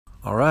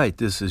All right,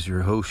 this is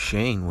your host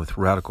Shane with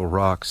Radical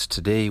Rocks.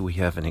 Today we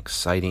have an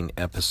exciting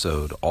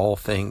episode, all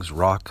things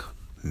rock,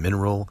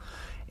 mineral,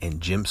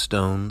 and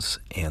gemstones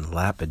and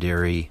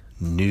lapidary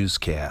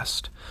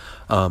newscast.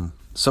 Some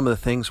of the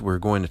things we're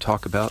going to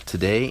talk about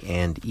today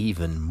and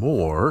even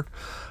more,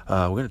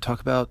 we're going to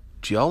talk about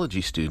geology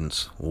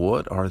students.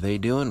 What are they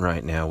doing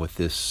right now with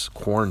this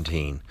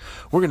quarantine?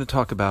 We're going to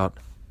talk about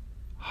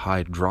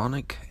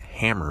hydronic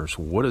hammers.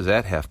 What does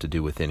that have to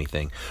do with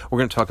anything? We're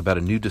going to talk about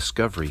a new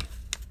discovery,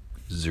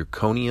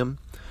 zirconium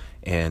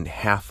and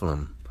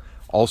hafnium.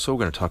 Also,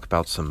 we're going to talk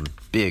about some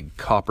big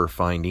copper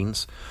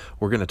findings.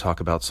 We're going to talk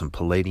about some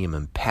palladium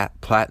and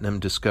platinum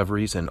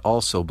discoveries. And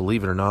also,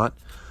 believe it or not,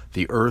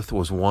 the Earth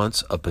was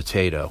once a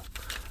potato.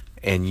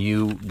 And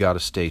you got to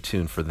stay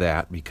tuned for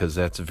that because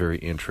that's very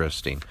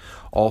interesting.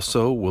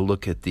 Also, we'll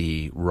look at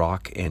the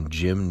rock and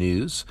gem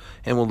news,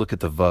 and we'll look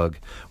at the VUG.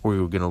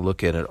 We're going to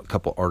look at a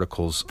couple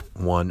articles,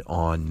 one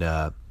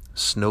on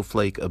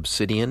snowflake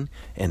obsidian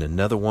and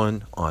another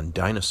one on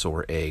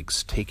dinosaur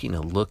eggs, taking a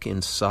look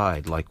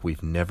inside like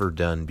we've never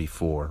done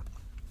before.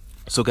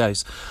 So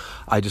guys,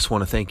 I just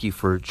want to thank you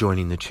for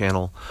joining the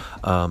channel.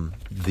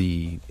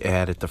 The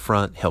ad at the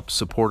front helps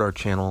support our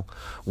channel.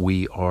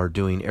 We are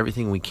doing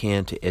everything we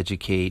can to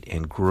educate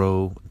and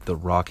grow the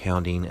rock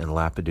hounding and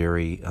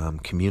lapidary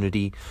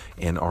community,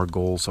 and our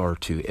goals are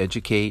to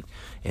educate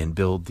and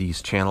build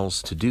these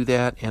channels to do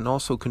that, and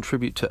also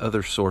contribute to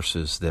other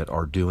sources that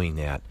are doing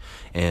that.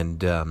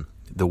 And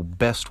the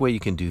best way you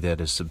can do that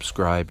is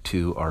subscribe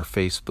to our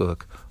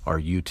Facebook, our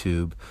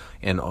YouTube,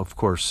 and of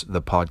course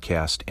the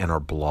podcast and our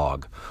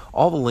blog.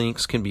 All the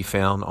links can be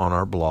found on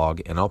our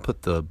blog, and I'll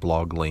put the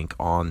blog link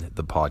on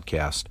the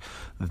podcast.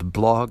 The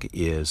blog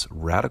is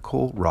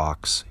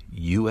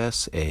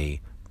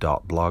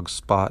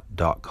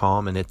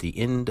radicalrocksusa.blogspot.com, and at the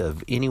end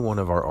of any one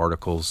of our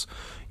articles,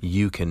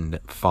 you can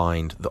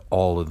find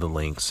all of the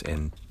links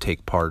and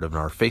take part in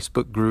our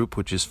Facebook group,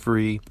 which is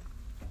free,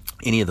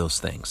 any of those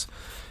things,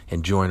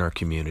 and join our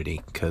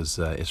community because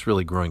it's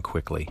really growing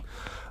quickly.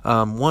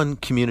 One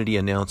community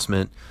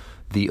announcement,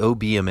 the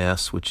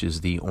OBMS, which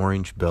is the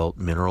Orange Belt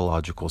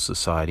Mineralogical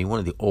Society, one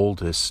of the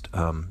oldest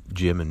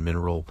gem and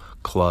mineral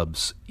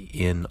clubs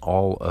in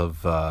all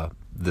of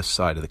this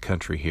side of the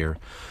country here,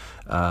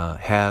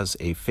 has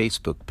a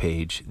Facebook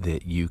page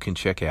that you can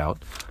check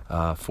out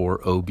for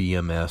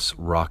OBMS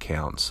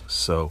Rockhounds.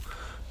 So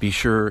be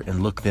sure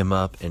and look them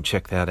up and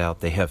check that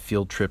out. They have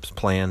field trips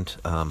planned,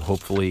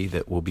 hopefully,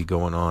 that will be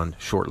going on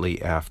shortly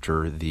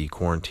after the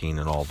quarantine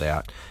and all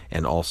that,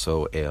 and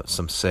also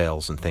some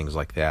sales and things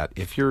like that.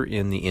 If you're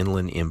in the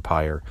Inland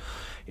Empire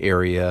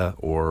area,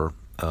 or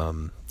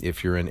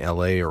if you're in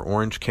LA or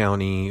Orange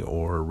County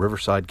or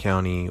Riverside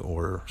County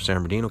or San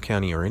Bernardino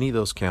County or any of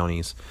those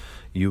counties,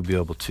 you'll be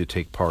able to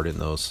take part in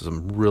those.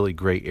 Some really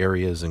great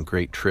areas and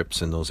great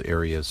trips in those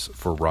areas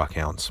for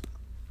rockhounds.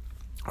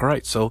 All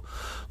right, so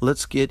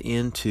let's get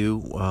into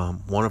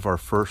one of our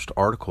first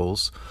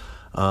articles.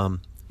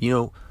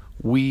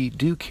 We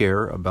do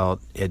care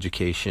about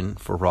education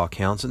for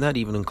rockhounds, and that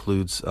even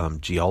includes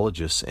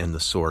geologists and the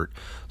sort.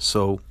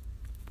 So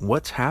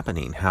what's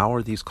happening? How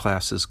are these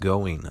classes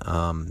going?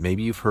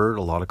 Maybe you've heard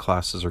a lot of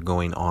classes are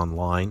going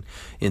online.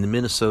 In the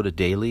Minnesota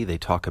Daily, they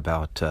talk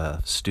about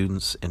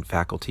students and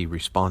faculty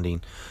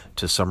responding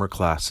to summer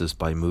classes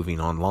by moving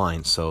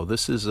online. So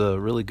this is a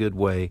really good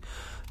way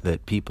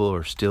that people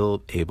are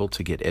still able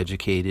to get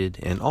educated,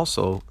 and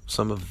also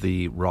some of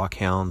the rock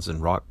hounds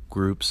and rock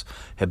groups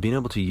have been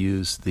able to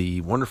use the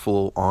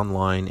wonderful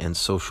online and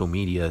social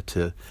media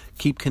to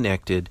keep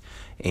connected,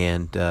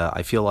 and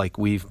I feel like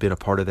we've been a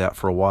part of that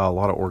for a while. A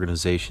lot of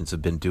organizations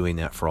have been doing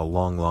that for a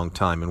long, long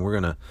time, and we're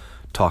going to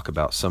talk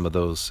about some of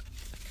those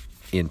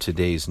in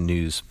today's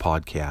news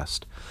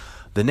podcast.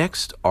 The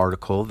next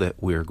article that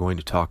we're going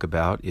to talk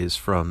about is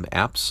from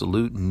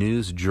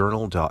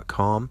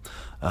AbsoluteNewsJournal.com.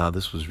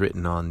 This was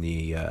written on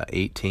the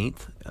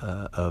 18th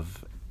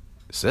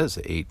it says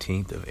the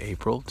 18th of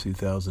April,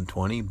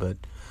 2020, but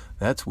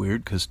that's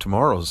weird because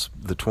tomorrow's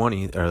the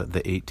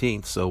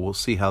 18th, so we'll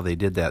see how they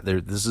did that.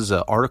 This is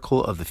an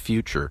article of the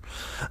future,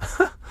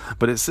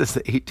 but it says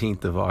the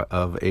 18th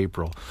of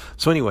April.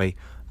 So anyway,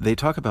 they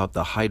talk about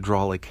the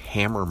hydraulic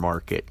hammer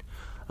market.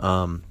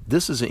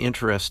 This is an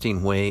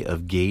interesting way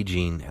of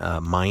gauging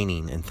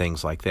mining and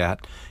things like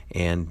that.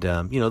 And,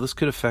 this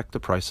could affect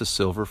the price of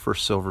silver for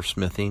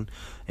silversmithing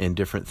and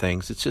different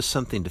things. It's just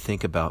something to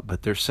think about.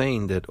 But they're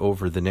saying that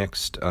over the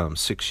next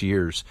 6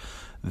 years,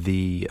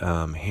 the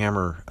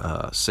hammer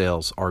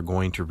sales are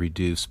going to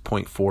reduce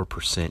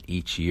 0.4%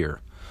 each year.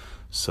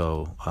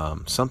 So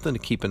something to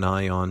keep an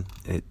eye on.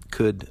 It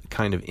could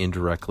kind of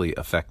indirectly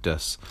affect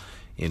us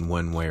in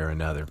one way or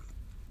another.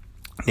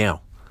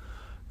 Now,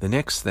 the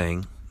next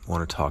thing I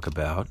want to talk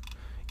about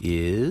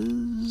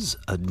is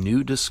a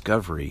new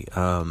discovery.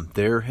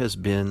 There has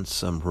been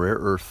some rare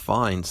earth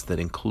finds that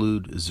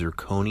include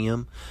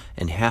zirconium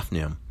and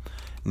hafnium.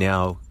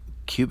 Now,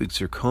 cubic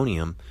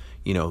zirconium,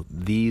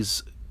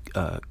 these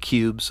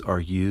cubes are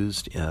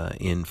used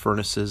in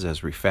furnaces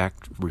as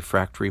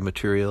refractory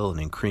material and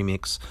in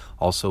cremix,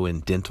 also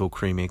in dental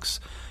cremix,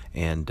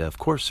 And of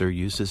course, they're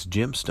used as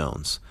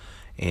gemstones,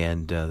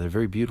 and they're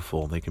very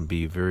beautiful. They can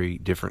be very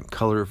different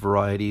color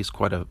varieties,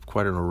 quite an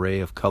array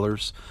of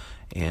colors.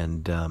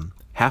 And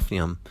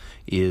hafnium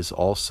is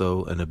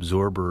also an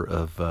absorber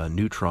of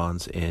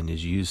neutrons and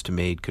is used to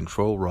make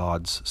control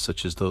rods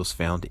such as those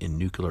found in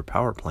nuclear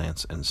power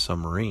plants and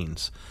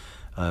submarines.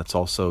 It's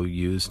also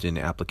used in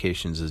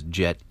applications as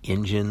jet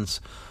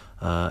engines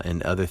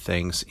and other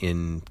things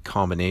in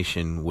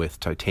combination with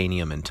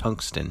titanium and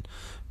tungsten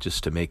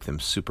just to make them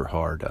super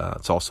hard.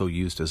 It's also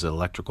used as an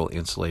electrical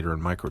insulator in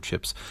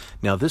microchips.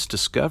 Now, this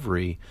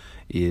discovery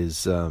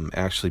is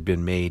actually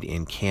been made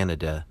in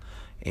Canada,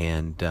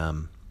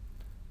 and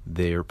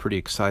they're pretty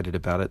excited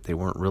about it. They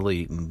weren't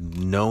really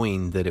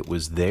knowing that it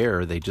was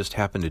there. They just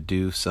happened to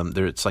do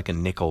it's like a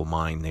nickel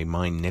mine. They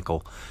mine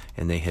nickel,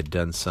 and they had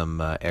done some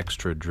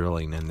extra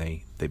drilling, and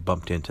they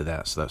bumped into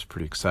that, so that's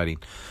pretty exciting.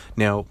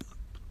 Now,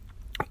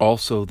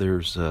 also,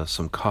 there's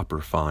some copper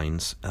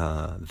finds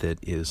that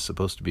is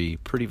supposed to be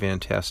pretty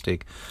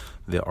fantastic.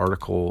 The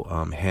article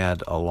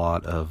had a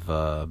lot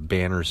of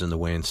banners in the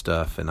way and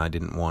stuff, and I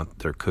didn't want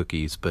their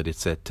cookies, but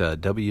it's at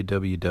www.ft.com,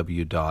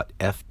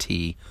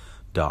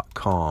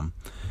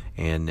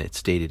 and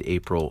it's dated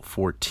April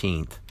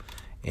 14th,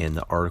 and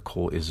the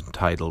article is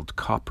entitled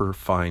 "Copper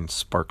Finds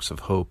Sparks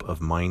of Hope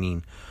of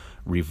Mining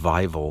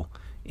Revival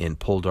in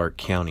Poldark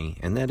County,"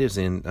 and that is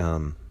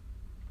in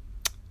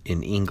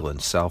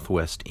England,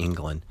 southwest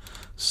England.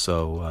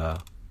 So,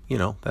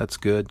 that's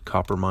good.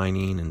 Copper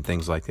mining and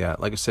things like that.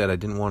 Like I said, I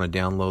didn't want to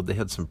download. They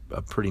had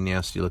a pretty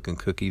nasty looking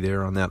cookie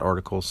there on that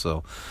article,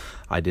 so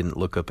I didn't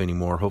look up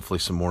anymore. Hopefully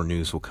some more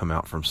news will come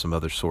out from some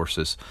other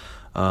sources.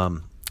 How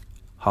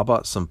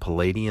about some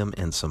palladium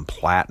and some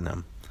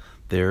platinum?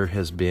 There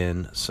has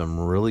been some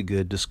really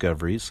good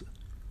discoveries.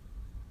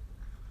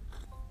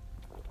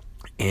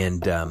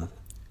 And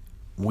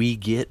we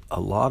get a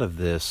lot of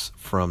this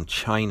from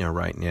China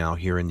right now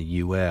here in the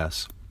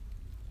U.S.,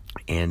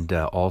 and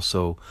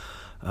also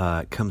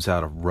it comes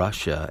out of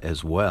Russia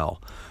as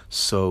well.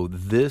 So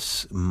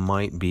this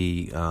might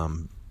be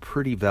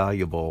pretty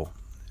valuable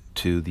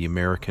to the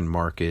American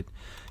market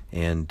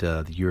and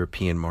the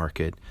European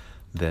market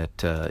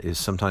that is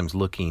sometimes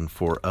looking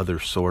for other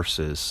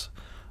sources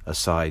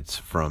aside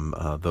from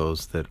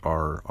those that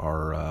are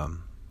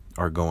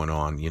going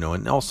on,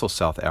 and also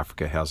South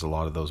Africa has a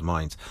lot of those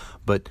mines.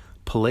 But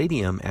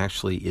palladium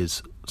actually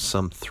is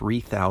some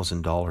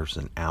 $3,000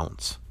 an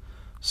ounce.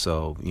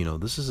 So,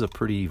 this is a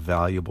pretty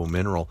valuable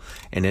mineral.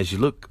 And as you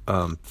look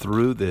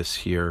through this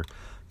here,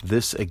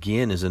 this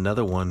again is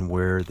another one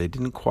where they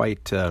didn't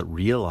quite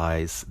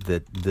realize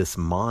that this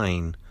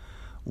mine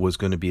was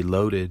going to be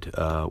loaded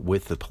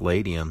with the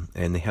palladium.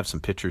 And they have some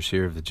pictures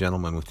here of the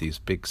gentleman with these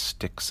big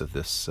sticks of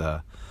this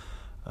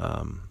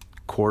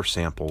core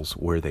samples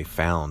where they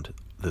found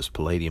this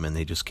palladium, and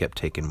they just kept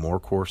taking more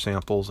core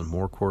samples and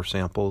more core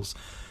samples,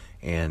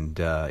 and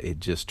it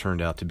just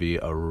turned out to be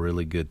a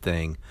really good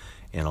thing,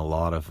 and a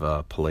lot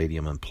of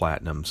palladium and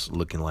platinum's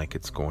looking like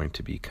it's going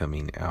to be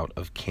coming out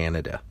of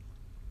Canada.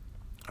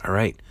 All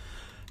right,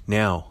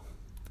 now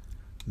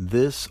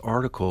this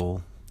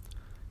article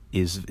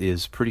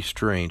is pretty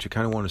strange. I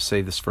kind of want to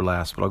save this for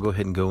last, but I'll go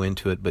ahead and go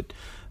into it. But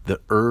the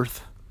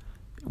Earth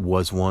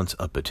was once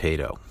a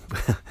potato.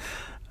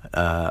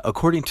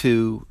 According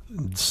to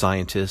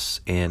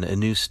scientists and a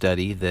new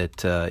study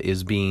that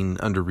is being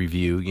under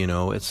review,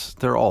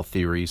 they're all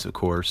theories, of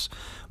course,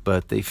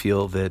 but they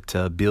feel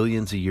that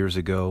billions of years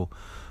ago,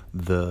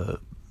 the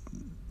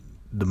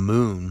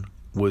moon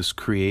was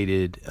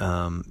created.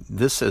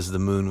 This says the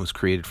moon was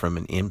created from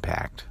an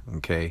impact,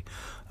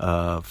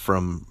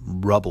 from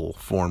rubble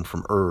formed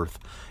from Earth,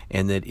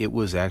 and that it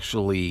was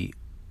actually,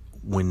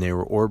 when they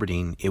were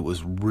orbiting, it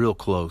was real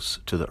close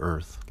to the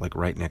Earth, like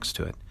right next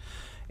to it.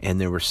 And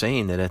they were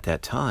saying that at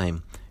that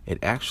time, it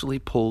actually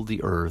pulled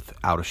the Earth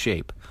out of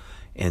shape.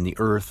 And the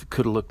Earth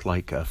could have looked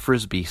like a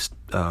frisbee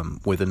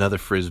with another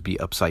frisbee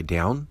upside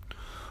down,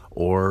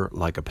 or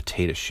like a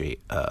potato shape,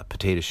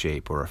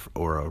 or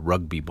a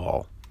rugby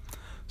ball.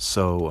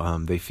 So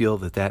they feel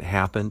that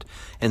happened,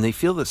 and they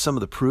feel that some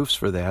of the proofs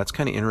for that, it's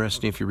kind of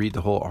interesting if you read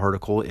the whole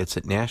article. It's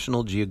at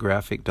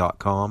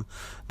nationalgeographic.com.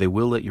 They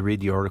will let you read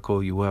the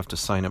article. You will have to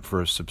sign up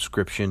for a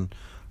subscription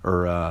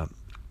or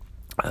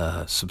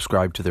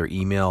subscribe to their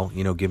email,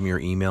 give them your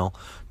email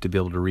to be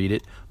able to read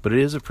it. But it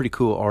is a pretty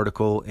cool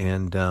article,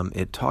 and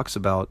it talks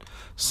about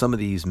some of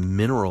these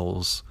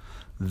minerals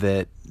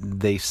that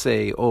they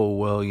say,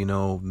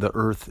 the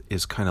Earth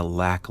is kind of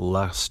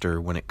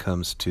lackluster when it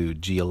comes to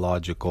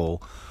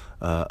geological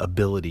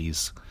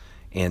abilities.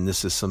 And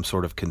this is some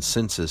sort of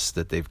consensus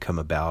that they've come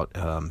about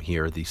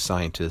here, these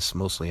scientists,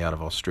 mostly out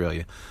of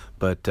Australia.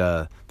 But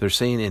they're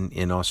saying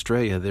in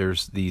Australia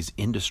there's these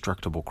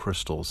indestructible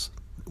crystals,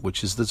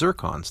 which is the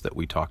zircons that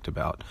we talked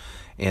about.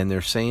 And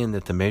they're saying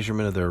that the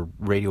measurement of their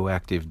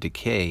radioactive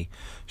decay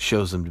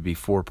shows them to be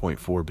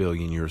 4.4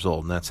 billion years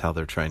old. And that's how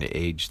they're trying to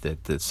age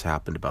that this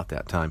happened about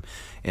that time.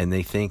 And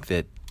they think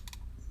that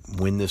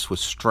when this was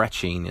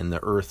stretching and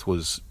the earth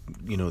was,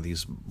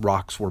 these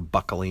rocks were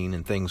buckling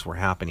and things were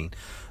happening,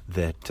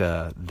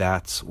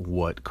 that's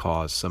what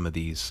caused some of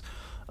these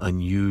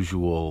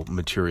unusual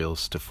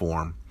materials to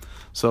form.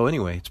 So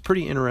anyway, it's a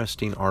pretty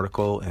interesting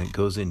article, and it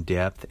goes in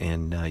depth,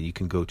 and you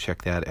can go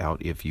check that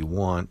out if you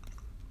want.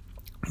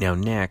 Now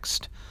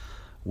next,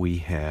 we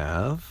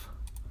have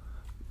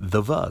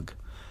the VUG.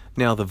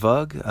 Now the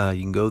VUG,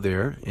 you can go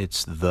there.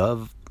 It's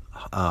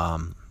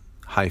the-vug.com,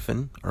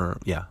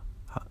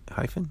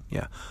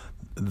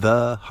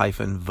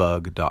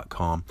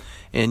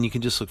 and you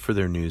can just look for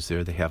their news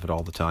there. They have it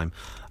all the time.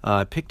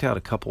 I picked out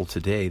a couple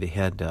today. They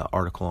had an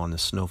article on the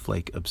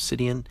snowflake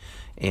obsidian,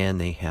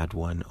 and they had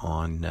one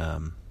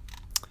on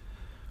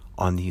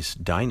these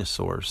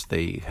dinosaurs.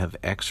 They have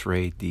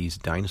x-rayed these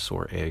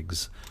dinosaur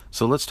eggs.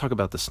 So let's talk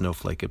about the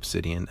snowflake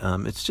obsidian.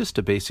 It's just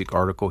a basic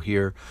article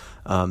here.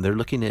 They're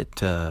looking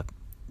at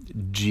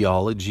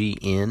Geology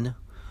In,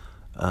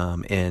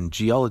 and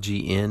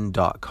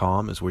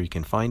geologyN.com is where you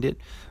can find it.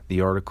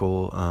 The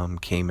article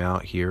came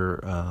out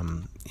here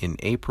in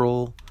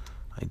April.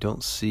 I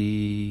don't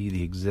see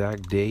the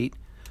exact date,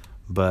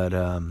 but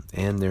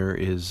and there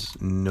is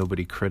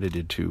nobody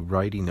credited to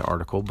writing the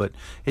article, but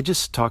it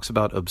just talks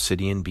about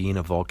obsidian being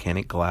a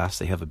volcanic glass.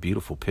 They have a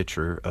beautiful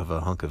picture of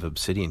a hunk of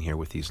obsidian here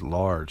with these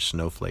large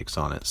snowflakes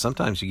on it.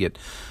 Sometimes you get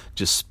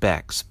just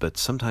specks, but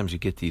sometimes you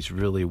get these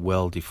really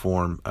well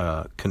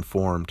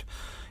conformed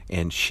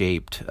and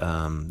shaped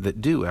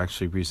that do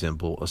actually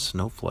resemble a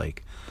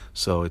snowflake.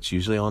 So it's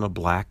usually on a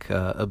black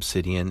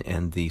obsidian,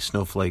 and the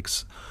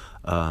snowflakes,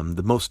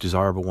 the most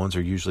desirable ones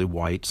are usually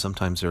white.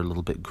 Sometimes they're a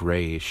little bit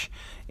grayish,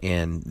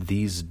 and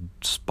these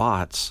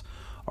spots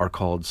are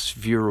called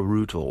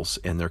spherorutils,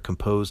 and they're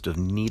composed of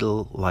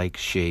needle-like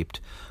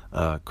shaped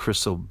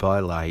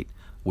chrysoberyllite,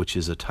 which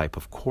is a type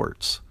of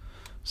quartz.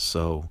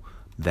 So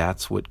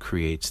that's what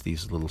creates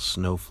these little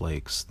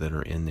snowflakes that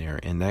are in there,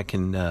 and that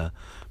can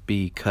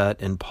be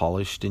cut and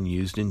polished and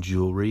used in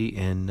jewelry,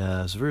 and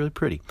it's really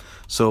pretty.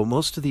 So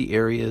most of the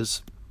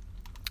areas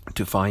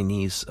to find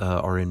these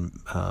are in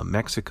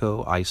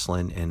Mexico,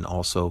 Iceland, and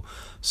also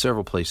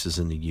several places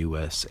in the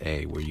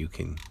USA where you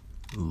can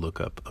look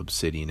up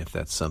obsidian if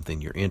that's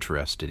something you're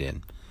interested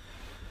in.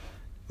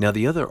 Now,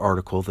 the other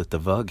article that the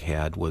VUG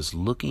had was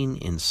looking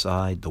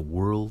inside the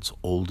world's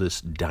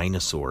oldest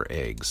dinosaur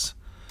eggs.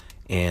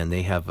 And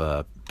they have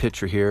a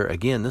picture here.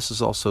 Again, this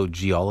is also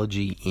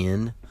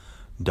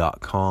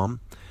geologyN.com.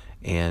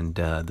 And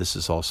this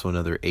is also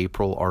another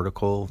April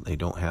article. They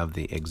don't have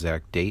the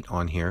exact date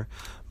on here,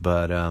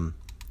 but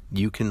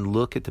you can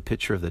look at the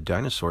picture of the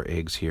dinosaur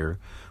eggs here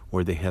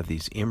where they have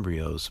these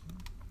embryos.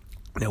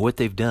 Now, what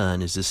they've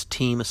done is this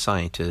team of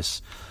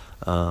scientists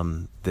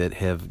that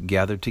have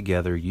gathered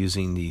together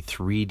using the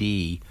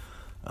 3D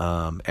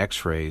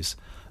x-rays.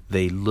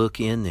 They look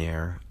in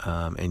there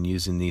and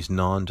using these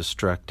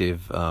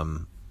non-destructive,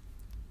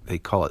 they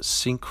call it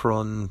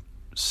synchrotron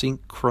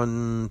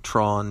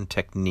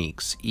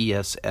techniques,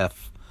 ESRF,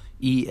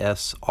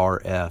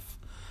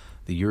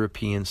 the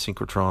European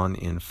synchrotron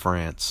in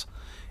France.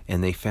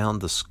 And they found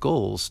the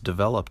skulls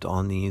developed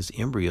on these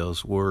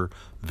embryos were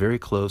very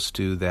close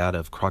to that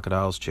of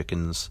crocodiles,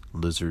 chickens,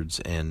 lizards,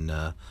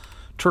 and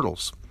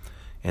turtles.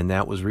 And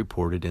that was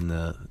reported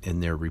in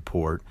their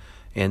report.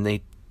 And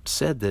they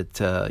said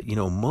that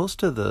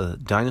most of the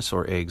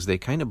dinosaur eggs, they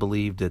kind of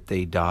believed that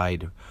they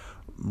died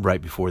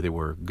right before they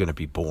were going to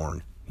be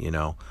born,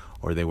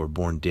 or they were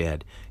born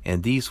dead.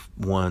 And these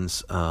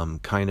ones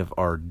kind of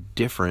are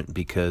different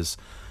because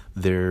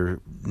they're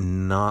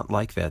not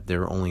like that.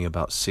 They're only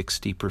about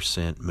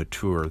 60%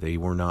 mature. They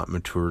were not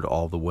matured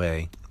all the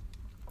way.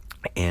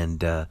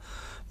 And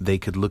they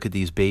could look at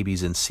these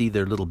babies and see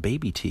their little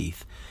baby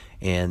teeth.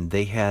 And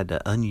they had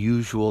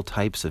unusual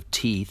types of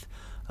teeth.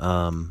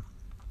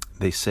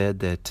 They said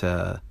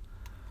that,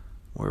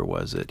 where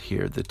was it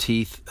here? The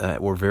teeth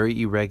were very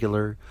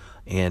irregular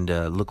and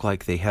looked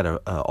like they had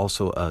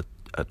also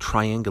a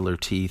triangular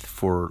teeth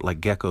for like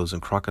geckos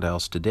and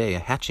crocodiles today, a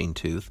hatching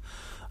tooth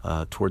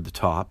toward the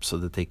top so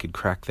that they could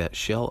crack that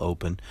shell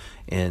open,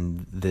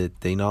 and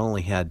that they not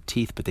only had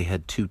teeth, but they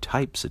had two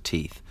types of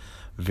teeth.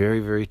 Very,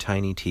 very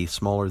tiny teeth,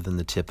 smaller than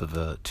the tip of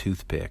a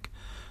toothpick.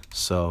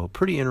 So,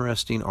 pretty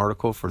interesting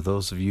article for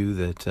those of you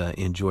that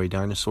enjoy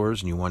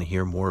dinosaurs and you want to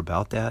hear more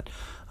about that.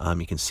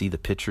 You can see the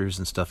pictures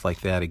and stuff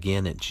like that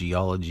again at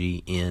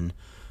geologyN.com.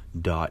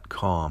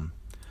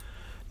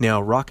 Now,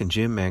 Rock and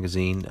Jim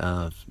magazine,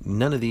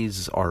 none of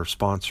these are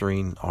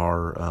sponsoring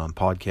our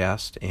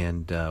podcast,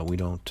 and we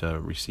don't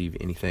receive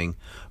anything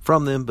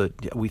from them, but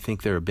we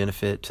think they're a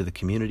benefit to the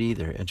community.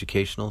 They're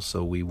educational,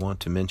 so we want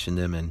to mention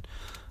them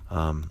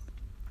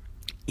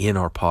in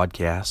our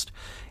podcast.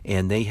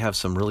 And they have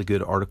some really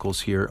good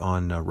articles here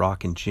on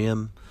Rock and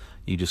Jim.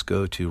 You just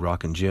go to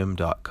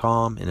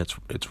rockandjim.com, and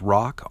it's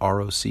rock,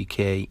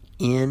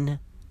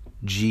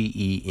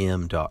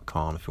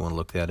 ROCKNGEM.com if you want to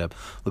look that up.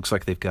 Looks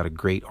like they've got a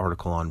great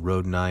article on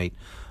rhodonite.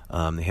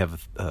 They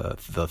have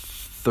the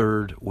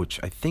third, which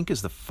I think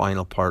is the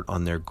final part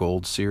on their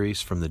gold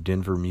series from the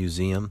Denver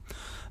Museum.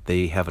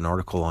 They have an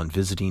article on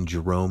visiting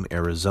Jerome,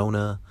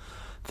 Arizona.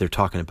 They're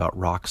talking about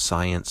rock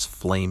science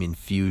flame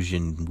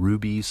infusion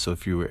rubies. So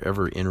if you were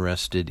ever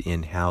interested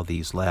in how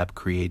these lab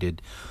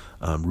created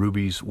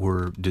rubies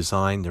were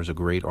designed, there's a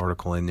great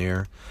article in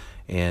there.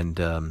 And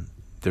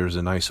there's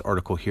a nice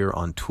article here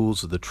on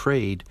tools of the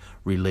trade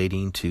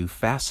relating to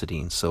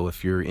faceting. So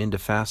if you're into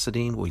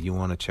faceting, well, you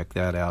want to check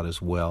that out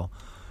as well.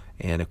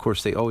 And of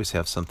course, they always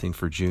have something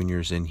for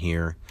juniors in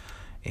here.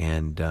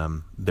 And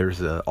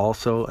there's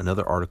also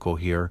another article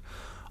here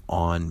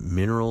on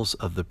minerals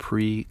of the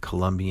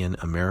pre-Columbian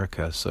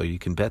America. So you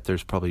can bet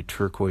there's probably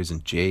turquoise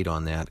and jade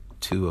on that,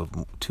 two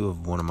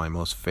of one of my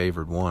most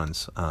favored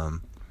ones. I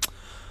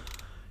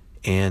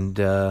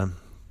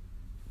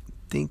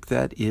think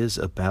that is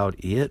about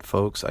it,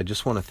 folks. I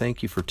just want to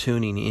thank you for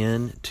tuning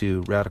in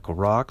to Radical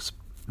Rocks.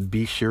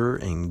 Be sure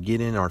and get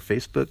in our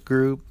Facebook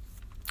group,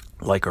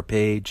 like our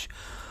page,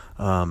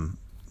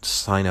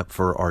 sign up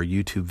for our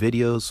YouTube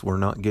videos. We're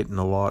not getting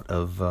a lot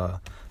of,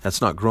 that's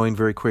not growing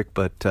very quick,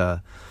 but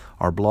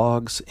our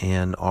blogs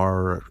and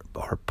our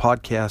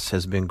podcast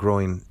has been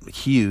growing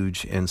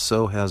huge, and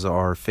so has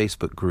our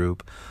Facebook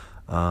group.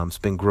 It's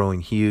been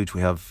growing huge.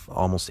 We have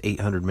almost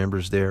 800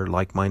 members there,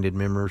 like-minded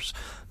members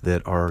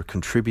that are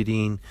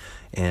contributing,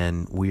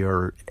 and we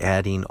are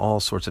adding all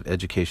sorts of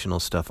educational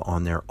stuff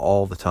on there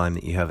all the time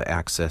that you have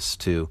access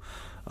to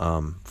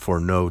for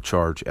no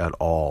charge at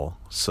all.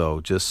 So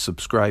just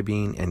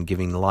subscribing and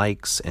giving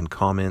likes and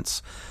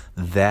comments,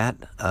 that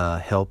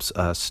helps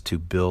us to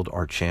build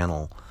our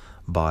channel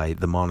by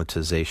the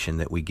monetization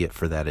that we get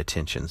for that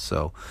attention.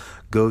 So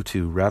go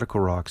to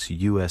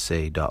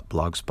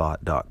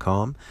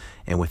radicalrocksusa.blogspot.com.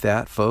 And with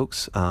that,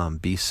 folks,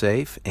 be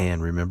safe,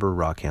 and remember,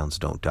 rockhounds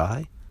don't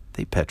die,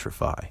 they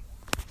petrify.